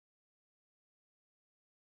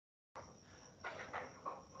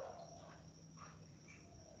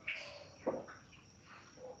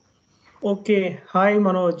Okay. Hi,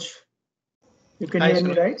 Manoj. You can Hi, hear me,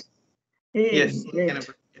 Sunil. right? Hey, Yes, can I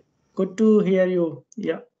great. Good to hear you.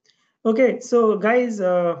 Yeah. Okay. So, guys,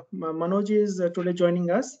 Manoj is today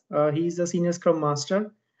joining us. He's a senior Scrum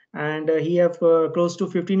Master, and he have close to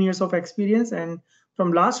 15 years of experience. And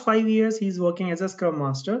from last 5 years, he's working as a Scrum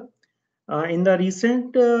Master. In the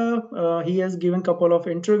recent, he has given couple of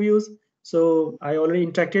interviews. So I already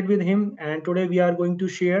interacted with him, and today we are going to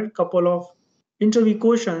share couple of interview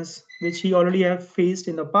questions which he already have faced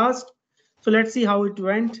in the past. So let's see how it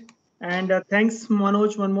went. And thanks,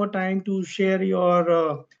 Manoj, one more time to share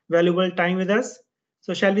your valuable time with us.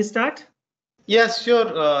 So shall we start? Yes, sure,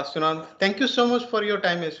 Sunil. Thank you so much for your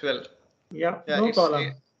time as well. Yeah, Yeah, no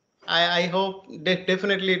problem. I hope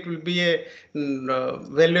definitely it will be a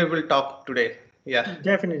valuable talk today. Yeah.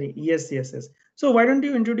 Definitely. Yes, yes, yes. So why don't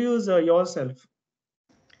you introduce yourself?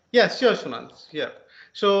 Yeah, sure, Sunil. Yeah.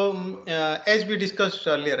 So, as we discussed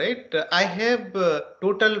earlier, right, I have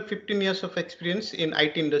total 15 years of experience in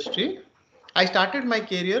IT industry. I started my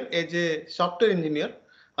career as a software engineer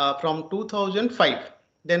from 2005.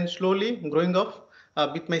 Then slowly growing up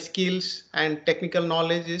with my skills and technical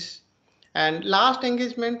knowledges. And last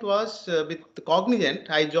engagement was with Cognizant.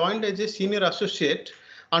 I joined as a senior associate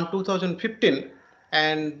on 2015,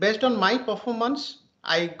 and based on my performance,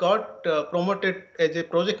 I got promoted as a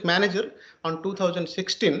project manager on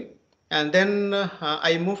 2016, and then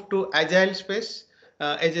I moved to Agile space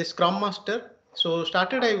as a Scrum Master. So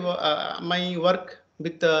started my work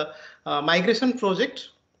with the migration project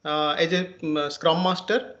as a Scrum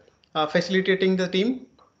Master, facilitating the team,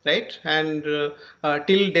 right, and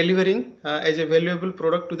till delivering as a valuable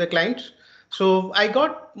product to the clients. So I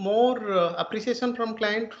got more appreciation from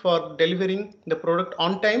client for delivering the product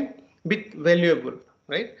on time with valuable,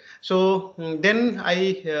 right? So then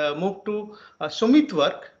I moved to Sumit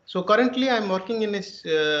Work. So currently I'm working in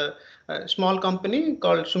a small company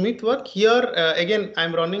called Sumit Work. Here again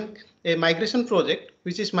I'm running a migration project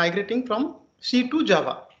which is migrating from C to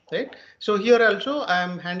Java, right? So here also I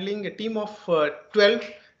am handling a team of 12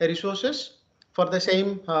 resources for the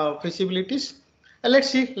same feasibilities. Let's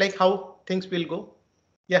see like how things will go.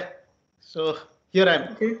 Yeah. So here I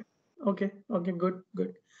am. Okay, okay, good,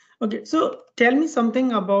 good. Okay, so tell me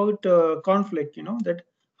something about conflict, that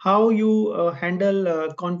how you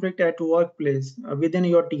handle conflict at workplace within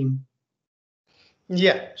your team.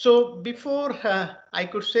 Yeah. So before I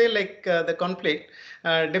could say like the conflict,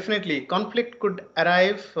 definitely conflict could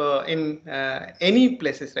arrive in any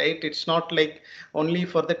places, right? It's not like only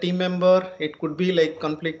for the team member. It could be like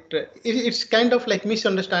conflict. It's kind of like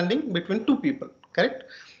misunderstanding between two people, correct?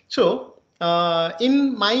 So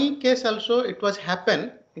in my case also, it was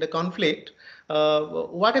happen the conflict.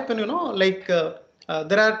 What happened? Like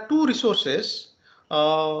there are two resources.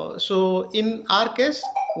 So in our case,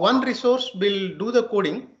 one resource will do the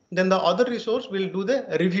coding, then the other resource will do the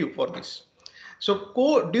review for this. So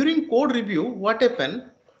during code review, what happened?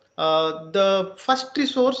 The first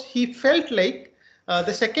resource he felt like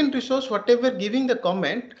the second resource, whatever giving the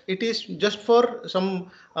comment, it is just for some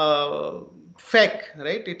fake,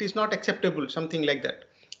 right? It is not acceptable, something like that.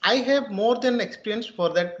 I have more than experience for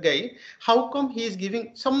that guy. How come he is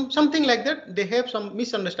giving something like that? They have some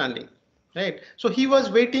misunderstanding, right? So he was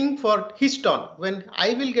waiting for his turn. When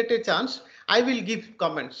I will get a chance, I will give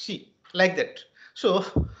comments. See, like that. So,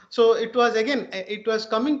 so it was again, it was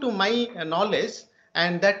coming to my knowledge,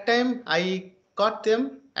 and that time I caught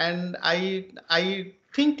them, and I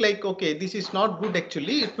think like, okay, this is not good.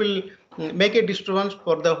 Actually, it will make a disturbance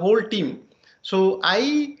for the whole team. So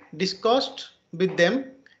I discussed with them,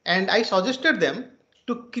 and I suggested them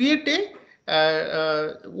to create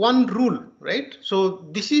a one rule, right? So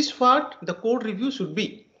this is what the code review should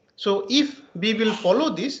be. So if we will follow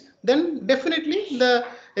this, then definitely the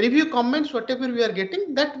review comments, whatever we are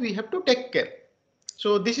getting, that we have to take care.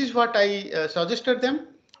 So this is what I suggested them,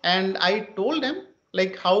 and I told them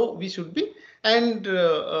like how we should be, and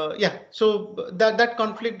yeah, so that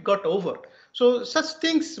conflict got over. So such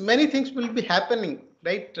things, many things will be happening,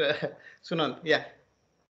 right, Sunand? Yeah.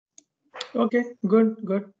 Okay, good,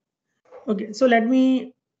 good. Okay, so let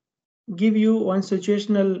me give you one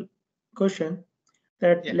situational question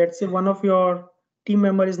that Yeah. let's say one of your team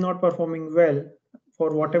member is not performing well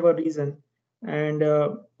for Mhm. whatever reason, and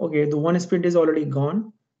okay, the one sprint is already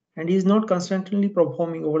gone, and he's not constantly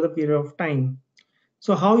performing over the period of time.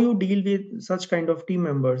 So how you deal with such kind of team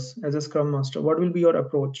members as a scrum master? What will be your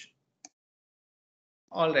approach?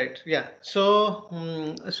 All right. Yeah. So,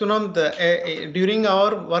 Sunand, during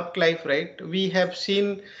our work life, right, we have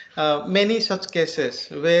seen many such cases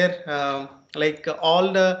where like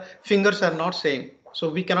all the fingers are not same, So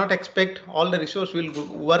we cannot expect all the resource will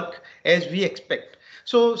work as we expect.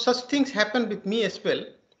 So such things happen with me as well.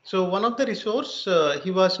 So one of the resource,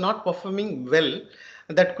 he was not performing well.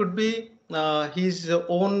 That could be his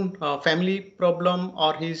own family problem,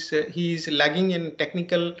 or he is lagging in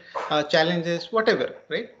technical challenges, whatever,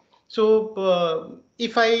 right? So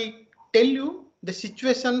if I tell you the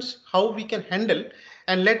situations how we can handle,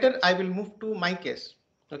 and later I will move to my case.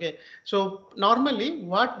 Okay, so normally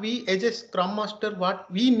what we as a Scrum Master, what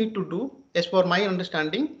we need to do, as per my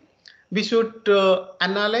understanding, we should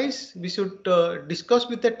analyze, we should discuss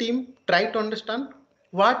with the team, try to understand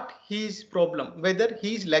what his problem, whether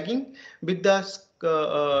he is lagging with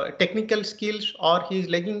the technical skills, or he is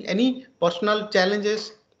lagging any personal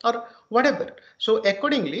challenges, or whatever. So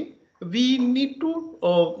accordingly, we need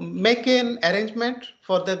to make an arrangement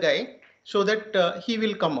for the guy, so that he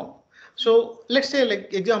will come up. So let's say,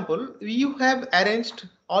 like example, you have arranged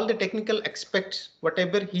all the technical aspects,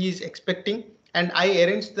 whatever he is expecting, and I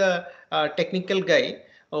arranged the technical guy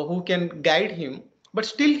who can guide him, but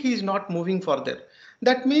still he is not moving further.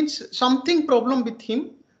 That means something problem with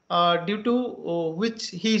him, due to which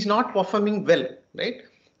he is not performing well, right?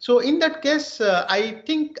 So in that case, I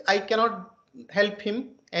think I cannot help him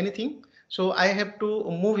anything. So I have to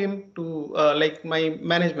move him to like my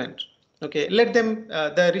management. Okay, let them,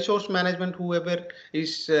 the resource management, whoever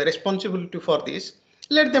is responsible for this,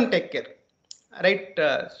 let them take care, right,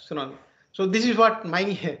 Sunan? So this is what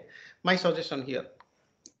my my suggestion here.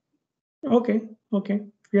 Okay, okay,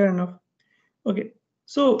 fair enough. Okay,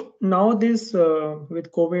 so now this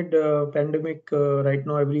with COVID pandemic right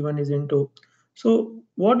now everyone is into. So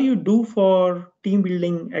what do you do for team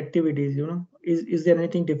building activities? You know, is there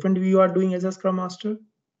anything different you are doing as a Scrum Master?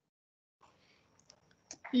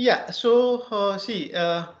 Yeah, so see,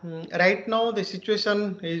 right now the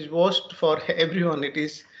situation is worst for everyone. It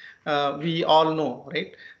is, we all know,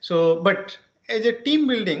 right? So, but as a team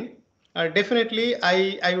building, definitely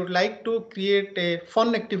I would like to create a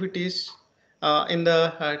fun activities in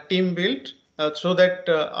the team build, so that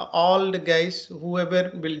all the guys,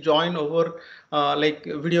 whoever will join over like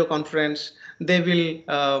video conference, they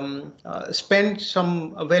will spend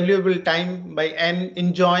some valuable time by and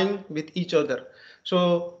enjoying with each other.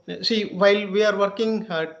 So see, while we are working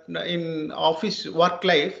in office work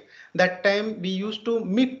life, that time we used to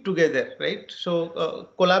meet together, right? So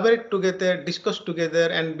collaborate together, discuss together,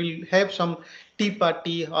 and we'll have some tea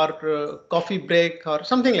party or coffee break or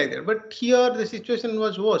something like that. But here the situation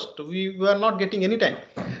was worst. We were not getting any time.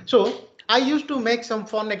 So I used to make some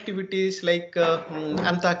fun activities like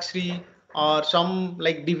Antakshri, or some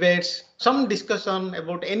like debates, some discussion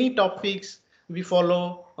about any topics we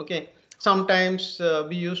follow. Okay, sometimes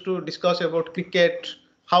we used to discuss about cricket,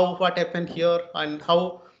 how what happened here, and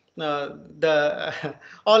how the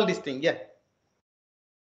all these things. Yeah.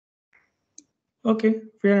 Okay,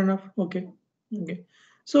 fair enough. Okay, okay.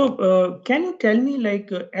 So can you tell me,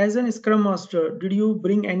 like, as an Scrum Master, did you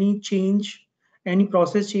bring any change, any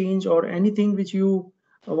process change, or anything which you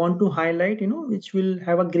want to highlight? You know, which will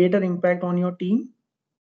have a greater impact on your team?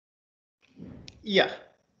 Yeah,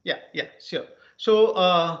 yeah, sure. So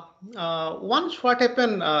once what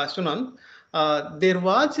happened, Sunan, there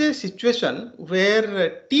was a situation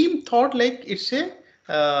where team thought like it's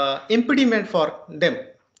a impediment for them.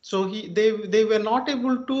 So they were not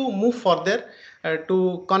able to move further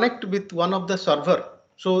to connect with one of the server.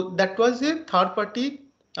 So that was a third party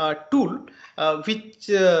tool, which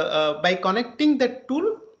by connecting that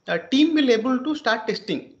tool, team will able to start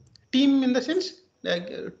testing. Team in the sense,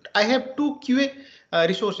 like, I have two QA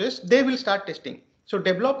resources, they will start testing. So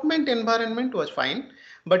development environment was fine,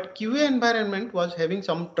 but QA environment was having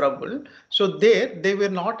some trouble. So there they were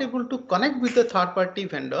not able to connect with the third party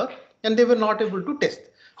vendor, and they were not able to test.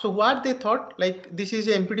 So what they thought, like this is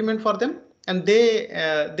an impediment for them, and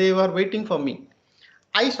they were waiting for me.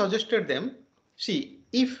 I suggested them, see,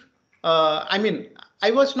 if I mean,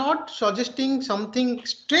 I was not suggesting something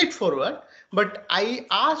straightforward, but I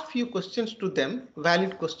asked few questions to them,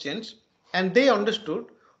 valid questions, and they understood,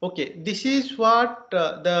 okay, this is what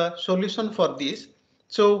the solution for this.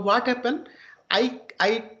 So what happened? I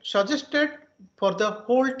suggested for the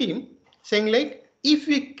whole team, saying like, if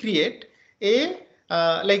we create a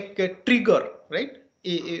like a trigger, right?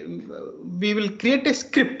 We will create a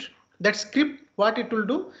script. That script, what it will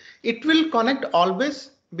do, it will connect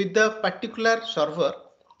always with the particular server.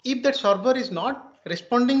 If that server is not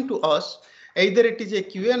responding to us, either it is a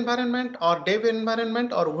QA environment or dev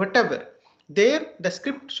environment or whatever, there the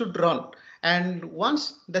script should run. And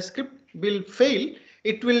once the script will fail,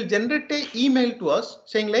 it will generate a email to us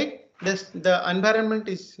saying like this, the environment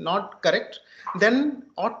is not correct. Then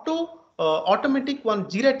auto automatic one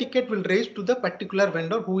Jira ticket will raise to the particular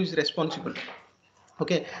vendor who is responsible.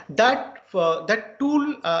 Okay, that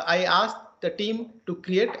tool I asked the team to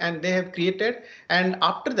create, and they have created, and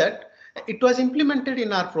after that it was implemented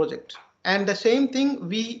in our project. And the same thing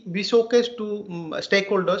we showcased to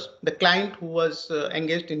stakeholders, the client who was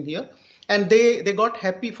engaged in here, and they got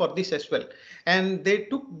happy for this as well, and they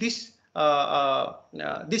took these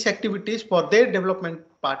activities for their development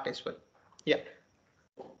part as well. Yeah.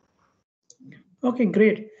 Okay,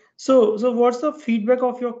 great. So what's the feedback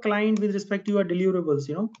of your client with respect to your deliverables?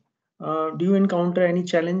 Do you encounter any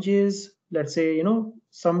challenges? Let's say,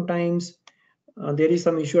 sometimes there is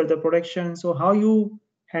some issue at the production. So how you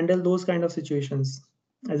handle those kind of situations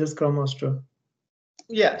as a Scrum Master?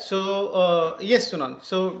 Yeah, so yes, Sunan.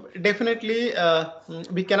 So definitely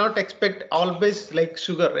we cannot expect always like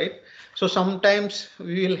sugar, right? So sometimes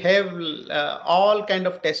we will have all kind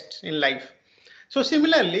of tests in life. So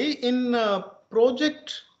similarly, in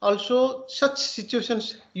project also such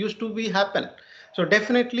situations used to be happen. So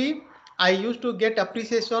definitely I used to get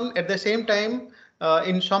appreciation at the same time.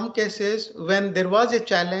 In some cases, when there was a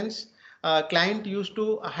challenge, client used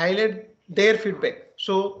to highlight their feedback.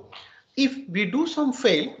 So if we do some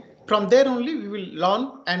fail, from there only we will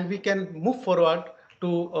learn and we can move forward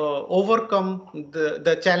to overcome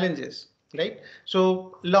the challenges, right?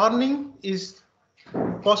 So learning is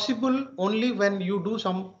possible only when you do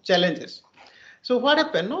some challenges. So what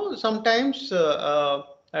happened? No, sometimes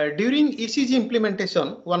during ECG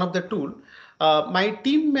implementation, one of the tool, my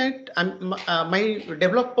teammate and my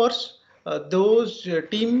developers, those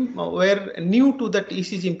team were new to that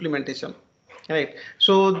ECG implementation, right?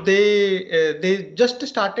 So they just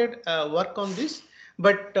started work on this,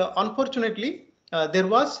 but unfortunately there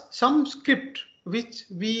was some script which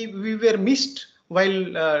we were missed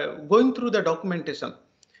while going through the documentation.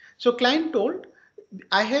 So client told,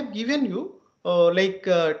 I have given you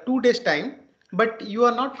 2 days time, but you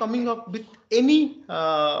are not coming up with any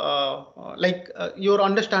your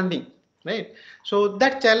understanding, right? So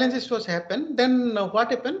that challenges was happen. Then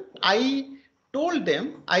what happened? I told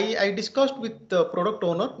them, I discussed with the product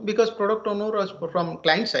owner, because product owner was from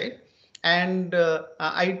client side, and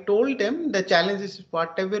I told them the challenges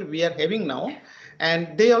whatever we are having now,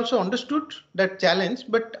 and they also understood that challenge.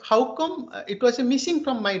 But how come it was a missing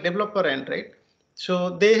from my developer end, right?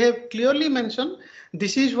 So they have clearly mentioned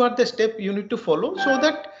this is what the step you need to follow, so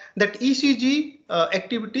that ECG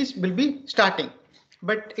activities will be starting.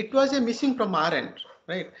 But it was a missing from our end,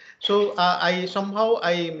 right? So I somehow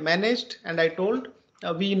I managed, and I told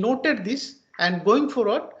we noted this, and going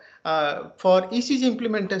forward for ECG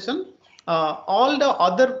implementation, all the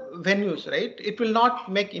other venues, right? It will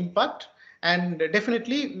not make impact, and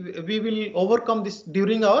definitely we will overcome this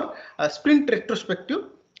during our sprint retrospective.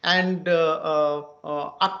 And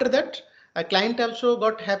after that, a client also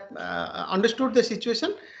got understood the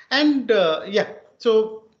situation, and yeah,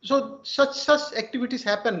 so such activities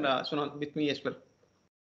happen, Sunan, with me as well.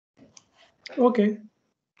 Okay,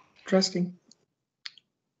 interesting.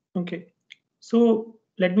 Okay, so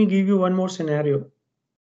let me give you one more scenario.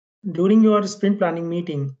 During your sprint planning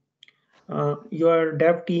meeting, your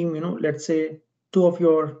dev team, let's say two of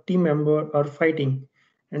your team member are fighting,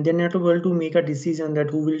 and they're not able to make a decision that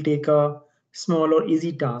who will take a small or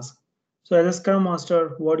easy task. So as a Scrum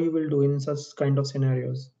Master, what you will do in such kind of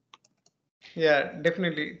scenarios? Yeah,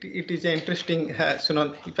 definitely. It is interesting,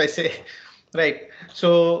 Sunan, if I say, right.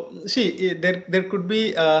 So see, there could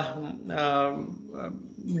be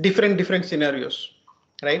different scenarios,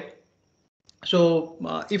 right? So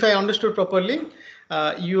if I understood properly,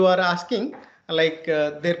 you are asking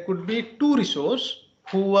there could be two resources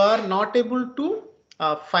who are not able to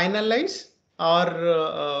finalize,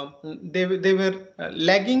 or they were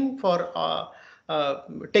lagging for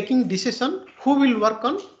taking decision who will work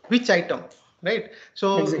on which item, right?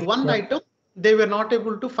 So Exactly. one Yeah. item they were not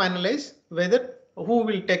able to finalize whether who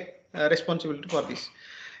will take responsibility for this.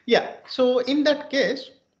 Yeah, so in that case,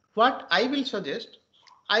 what I will suggest,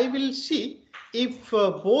 I will see if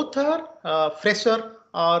both are fresher,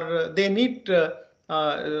 or they need,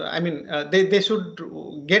 they should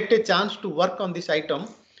get a chance to work on this item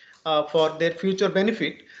for their future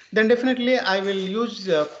benefit. Then definitely I will use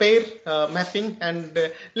pair mapping, and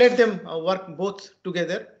let them work both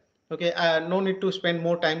together. Okay, no need to spend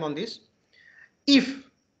more time on this. If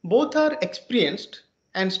both are experienced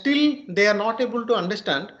and still they are not able to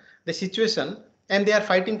understand the situation and they are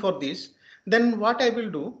fighting for this, then what I will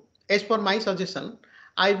do, as per my suggestion,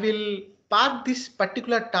 I will park this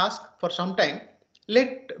particular task for some time.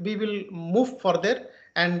 We will move further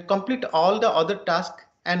and complete all the other tasks,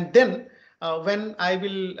 and then when I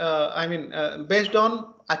will, based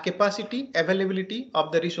on a capacity, availability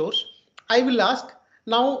of the resource, I will ask,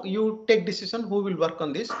 now you take decision who will work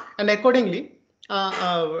on this, and accordingly,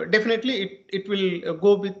 definitely it will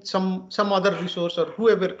go with some other resource or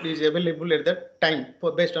whoever is available at that time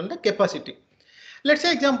for based on the capacity. Let's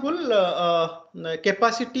say example,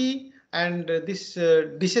 capacity and this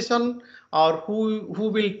decision, or who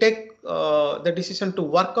will take the decision to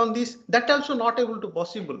work on this, that also not able to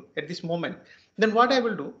possible at this moment. Then what I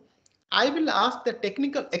will do, I will ask the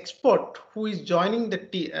technical expert who is joining the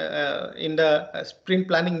in the sprint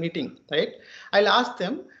planning meeting, right? I'll ask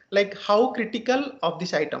them like how critical of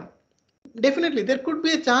this item. Definitely, there could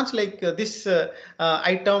be a chance like this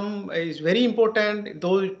item is very important,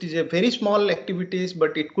 though it is a very small activities,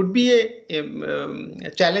 but it could be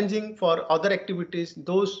a challenging for other activities.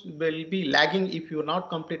 Those will be lagging if you are not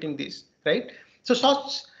completing this, right? So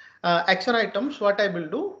such action items, what I will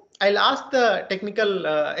do, I'll ask the technical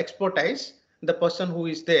expertise, the person who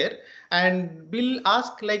is there, and we'll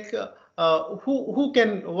ask like who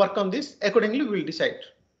can work on this. Accordingly, we'll decide.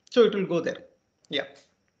 So it will go there. Yeah.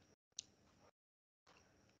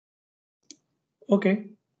 Okay.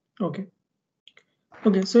 Okay.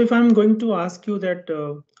 Okay. So if I'm going to ask you that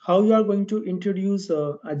how you are going to introduce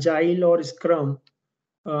Agile or Scrum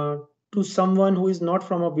uh, to someone who is not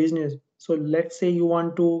from a business. So let's say you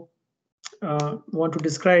want to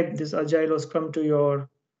describe this Agile or Scrum to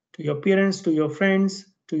your parents, to your friends,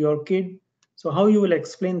 to your kid. So how you will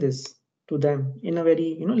explain this to them in a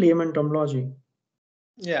very layman terminology?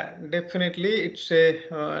 Yeah, definitely. It's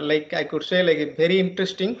a like I could say like a very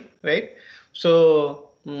interesting, right? So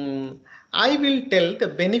I will tell the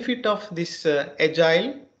benefit of this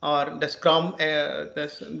agile or the Scrum,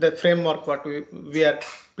 the framework what we are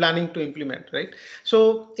planning to implement, right?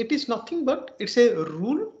 So it is nothing but it's a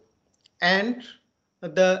rule and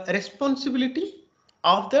the responsibility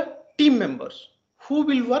of the team members who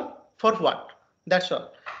will work for what. That's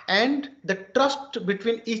all, and the trust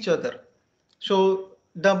between each other. So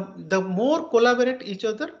the more collaborate each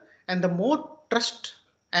other and the more trust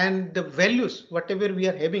and the values whatever we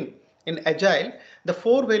are having in agile, the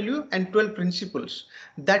 4 value and 12 principles,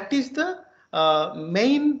 that is the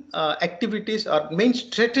main activities or main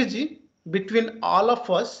strategy between all of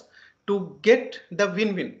us to get the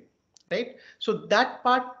win-win, right? So that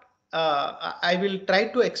part I will try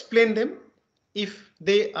to explain them. If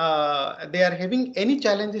they are having any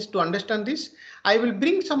challenges to understand this, I will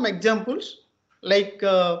bring some examples like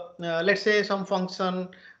let's say some function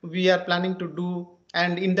we are planning to do,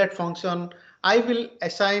 and in that function I will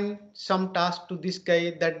assign some task to this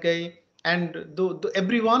guy, that guy, and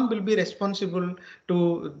everyone will be responsible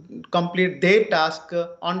to complete their task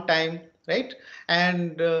on time, right?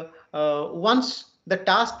 And once the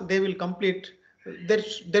task they will complete,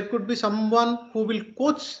 there could be someone who will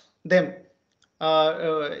coach them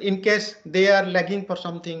in case they are lagging for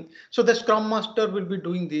something. So the Scrum Master will be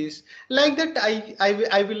doing this like that.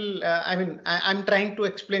 I will I'm trying to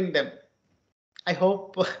explain them. I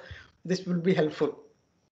hope this will be helpful.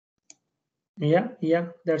 Yeah,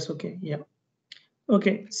 that's okay. Yeah.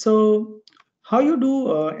 Okay. So how you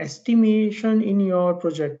do estimation in your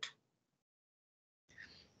project?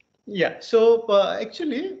 Yeah, so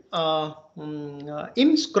actually,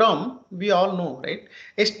 in Scrum, we all know, right?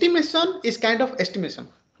 Estimation is kind of estimation,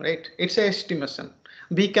 right? It's a estimation.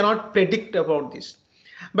 We cannot predict about this.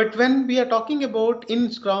 But when we are talking about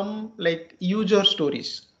in Scrum, like user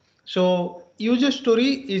stories, so user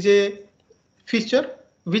story is a feature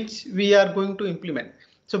which we are going to implement.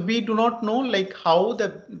 So we do not know like how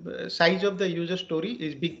the size of the user story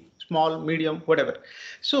is, big, small, medium, whatever.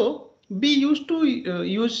 So we used to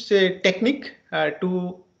use a technique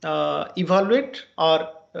to evaluate or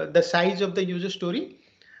the size of the user story.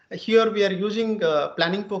 Here we are using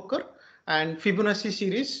planning poker and Fibonacci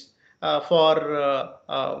series for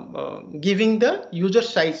giving the user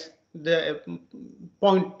size, the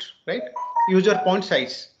point, right? User point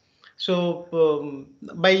size. So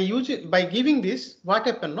by giving this, what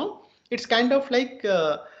happened? No, it's kind of like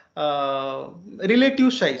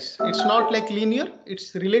relative size. It's not like linear.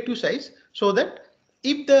 It's relative size. So that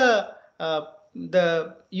if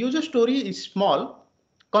the user story is small,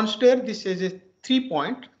 consider this as a 3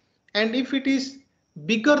 point, and if it is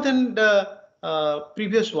bigger than the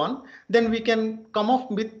previous one, then we can come up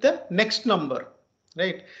with the next number,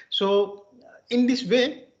 right? So in this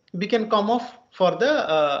way we can come off for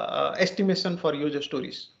the estimation for user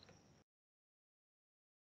stories.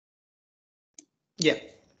 Yeah.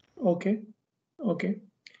 Okay. Okay.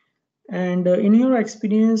 And in your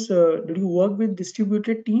experience, did you work with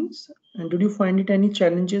distributed teams? And did you find it any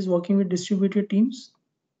challenges working with distributed teams?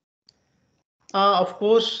 Of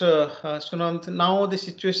course, Sunant, now the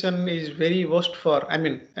situation is very worst for, I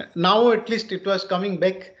mean, now at least it was coming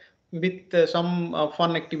back with some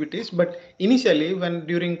fun activities. But initially, when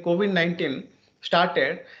during COVID-19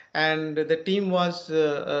 started and the team was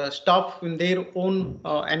stopped in their own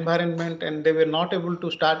environment and they were not able to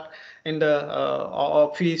start in the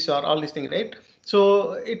office or all these things, right?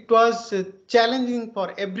 So it was challenging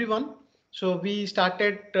for everyone. So we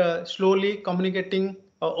started slowly communicating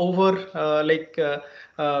over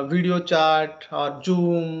video chat or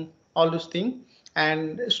Zoom, all those things.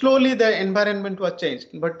 And slowly the environment was changed.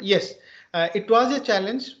 But yes, it was a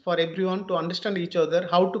challenge for everyone to understand each other,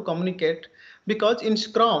 how to communicate. Because in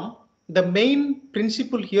Scrum, the main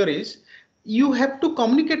principle here is you have to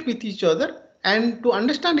communicate with each other and to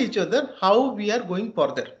understand each other how we are going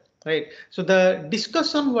further, right? So the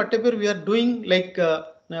discussion, whatever we are doing,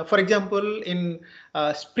 for example, in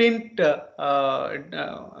sprint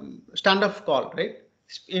stand-up call, right?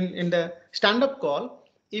 In the stand-up call,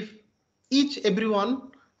 if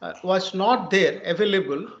everyone was not there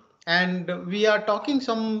available, and we are talking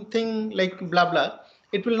something like blah blah,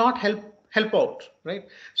 it will not help out, right?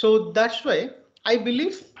 So that's why I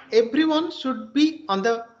believe everyone should be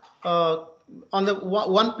uh, on the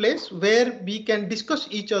one place where we can discuss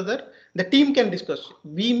each other. The team can discuss,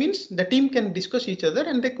 we means the team can discuss each other,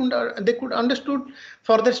 and they could understood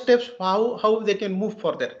further steps, how they can move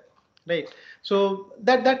further, right? So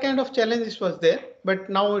that kind of challenges was there, but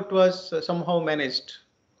now it was somehow managed.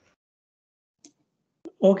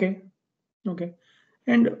 Okay, okay.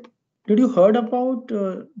 And did you heard about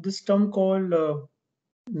this term called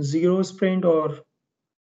zero sprint or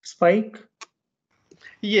spike?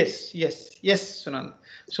 Yes, Sunan.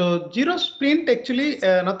 So zero sprint actually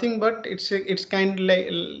nothing but it's kind of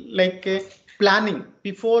like a planning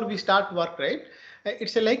before we start work, right?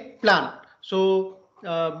 It's a like plan. So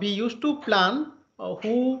we used to plan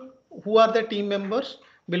who are the team members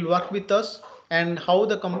will work with us, and how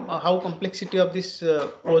how complexity of this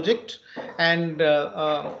project, and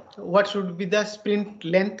what should be the sprint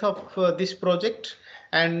length of this project.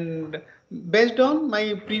 And based on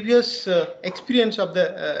my previous experience of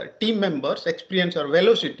the team members experience or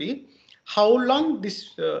velocity, how long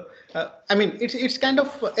this I mean, it's kind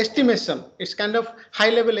of estimation, it's kind of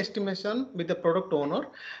high level estimation with the product owner.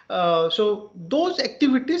 So those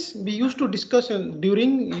activities we used to discuss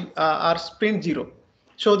during our sprint zero,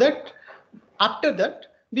 so that after that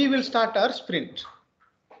we will start our sprint.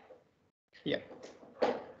 Yeah.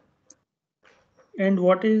 And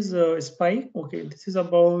what is spike? Okay, this is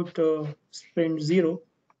about sprint zero.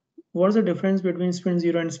 What is the difference between sprint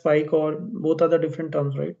zero and spike, or both are the different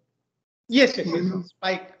terms, right? Yes.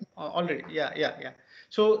 Spike already. Yeah.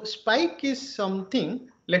 So spike is something.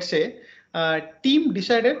 Let's say team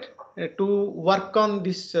decided to work on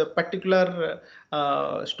this particular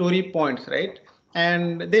story points, right?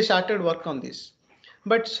 And they started work on this.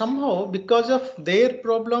 But somehow, because of their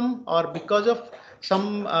problem or because of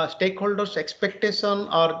some stakeholders' expectation,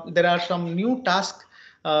 or there are some new tasks,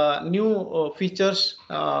 new features,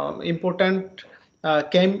 important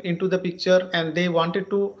came into the picture, and they wanted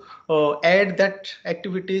to add that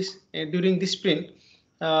activities during this sprint.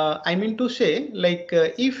 I mean to say, like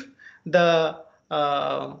if the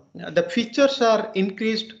the features are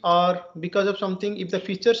increased, or because of something, if the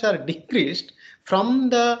features are decreased from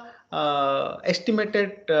the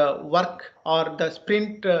estimated work or the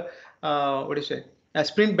sprint, what do you say,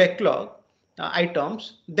 sprint backlog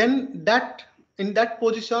items, then that in that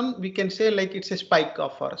position we can say like it's a spike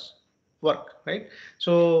of us work, right?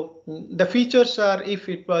 So the features are, if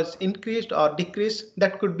it was increased or decreased,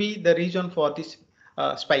 that could be the reason for this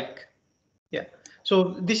spike. Yeah.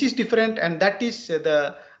 So this is different, and that is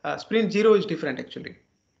the sprint zero is different actually.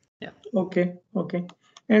 Yeah. Okay.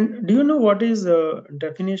 And do you know what is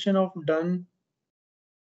definition of done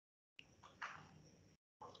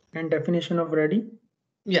and definition of ready?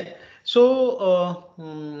 Yeah. So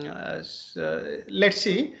let's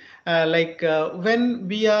see, when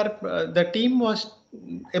we are the team was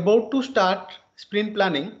about to start sprint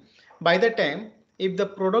planning, by the time if the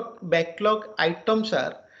product backlog items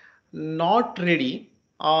are not ready,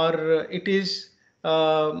 or it is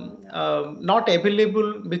not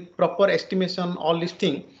available with proper estimation, all these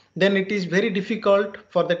things, then it is very difficult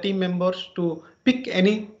for the team members to pick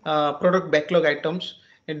any product backlog items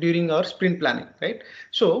during our sprint planning, right?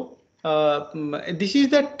 So this is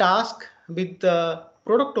the task with the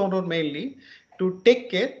product owner mainly, to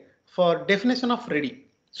take care for definition of ready.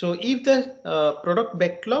 So if the product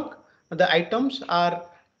backlog, the items are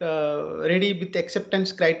ready with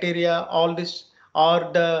acceptance criteria, all this,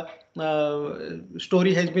 or the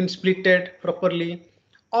story has been splitted properly,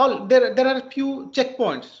 there are a few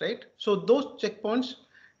checkpoints, right? So those checkpoints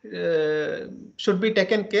should be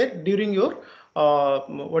taken care during your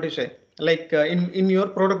what do you say, like in your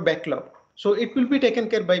product backlog. So it will be taken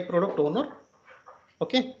care by product owner.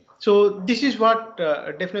 Okay, so this is what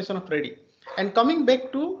definition of ready. And coming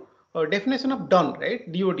back to definition of done,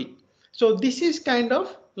 right? DOD. So this is kind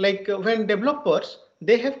of like when developers,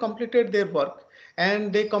 they have completed their work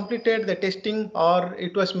and they completed the testing, or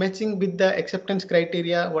it was matching with the acceptance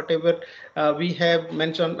criteria, whatever we have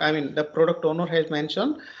mentioned, I mean the product owner has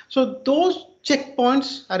mentioned. So those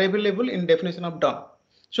checkpoints are available in definition of done.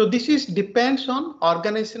 So this is depends on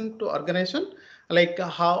organization to organization, like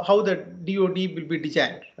how the DOD will be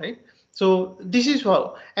designed, right? So this is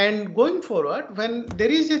how. And going forward, when there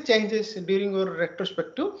is a changes during your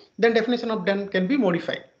retrospective, then definition of done can be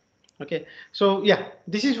modified. Okay, so yeah,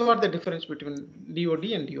 this is what the difference between DOD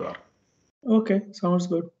and DOR. Okay, sounds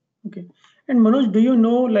good. Okay. And Manoj, do you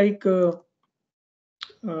know, like,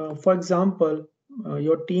 for example,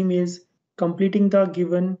 your team is completing the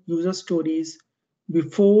given user stories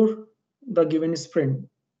before the given sprint.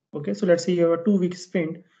 Okay, so let's say you have a 2 week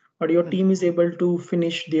sprint, but your team is able to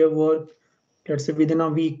finish their work, let's say within a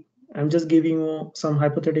week. I'm just giving you some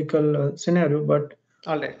hypothetical scenario, but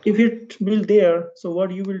All right. if it will there, so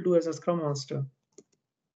what you will do as a Scrum Master?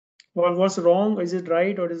 Well, what's wrong? Is it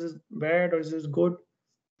right, or is it bad, or is it good?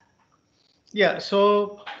 Yeah,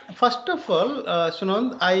 so first of all,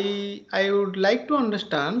 Sunand, I would like to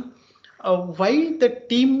understand why the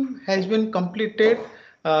team has been completed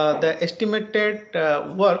the estimated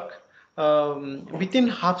work within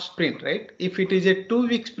half sprint, right? If it is a 2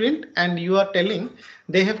 week sprint and you are telling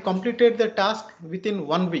they have completed the task within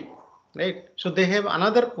 1 week, right? So they have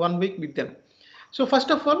another 1 week with them. So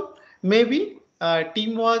first of all, maybe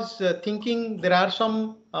team was thinking there are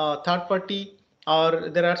some third party or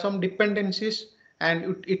there are some dependencies,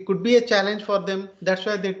 and it could be a challenge for them. That's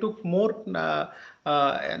why they took more.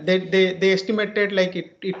 They estimated like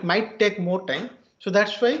it might take more time. So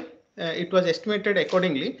that's why it was estimated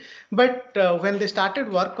accordingly. But when they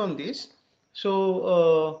started work on this,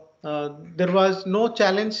 so there was no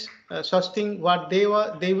challenge such thing what they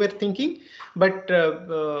were thinking, but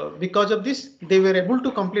because of this they were able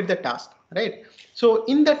to complete the task, right? So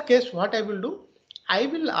in that case, what I will do, I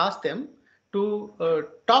will ask them to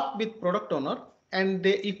talk with product owner, and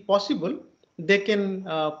they, if possible, they can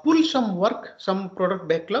pull some work, some product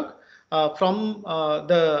backlog from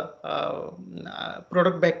the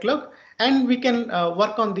product backlog, and we can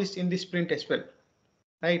work on this in the sprint as well,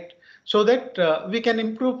 right? So that we can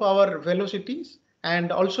improve our velocities,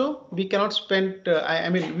 and also we cannot spend, I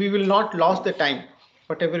mean, we will not lose the time,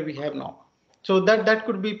 whatever we have now. So that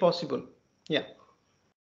could be possible. Yeah.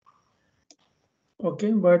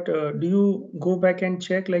 Okay, but do you go back and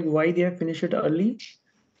check like why they have finished it early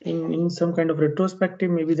in some kind of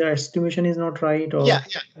retrospective? Maybe the estimation is not right, Yeah, or yeah,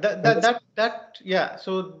 yeah.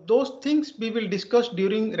 So those things we will discuss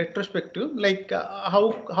during retrospective, like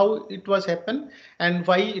how it was happen and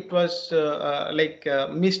why it was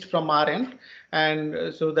missed from our end,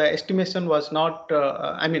 and so the estimation was not.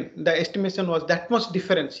 I mean, the estimation was that much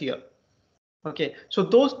difference here. Okay, so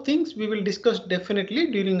those things we will discuss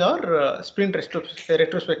definitely during our sprint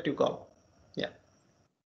retrospective call. Yeah.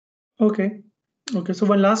 okay. Okay, so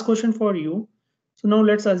one last question for you. So now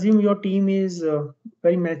let's assume your team is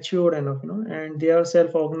very mature enough, and they are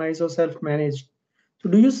self-organized or self-managed. So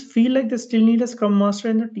do you feel like they still need a Scrum Master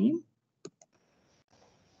in the team?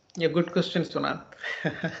 Yeah, good question, Sunant.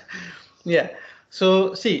 Yeah.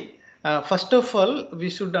 So see, first of all,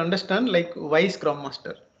 we should understand like why Scrum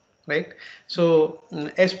Master, right? So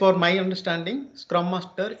as per my understanding, Scrum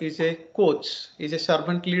Master is a coach, is a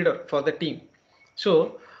servant leader for the team.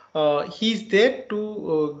 So he's there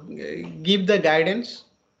to give the guidance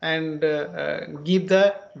and give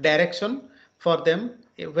the direction for them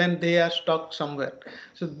when they are stuck somewhere.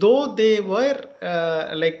 So though they were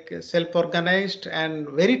like self-organized and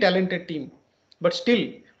very talented team, but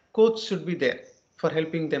still coach should be there for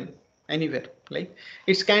helping them anywhere. Like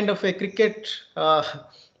it's kind of a cricket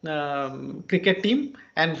team,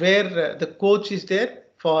 and where the coach is there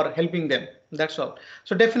for helping them. That's all.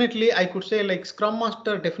 So definitely I could say like Scrum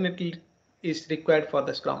Master definitely is required for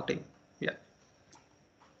the Scrum team. Yeah.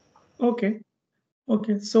 Okay.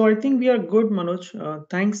 Okay. So I think we are good, Manoj.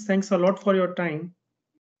 Thanks a lot for your time.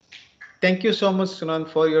 Thank you so much, Sunan,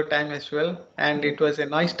 for your time as well. And it was a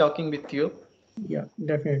nice talking with you. Yeah,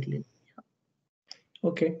 definitely.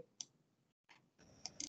 Okay.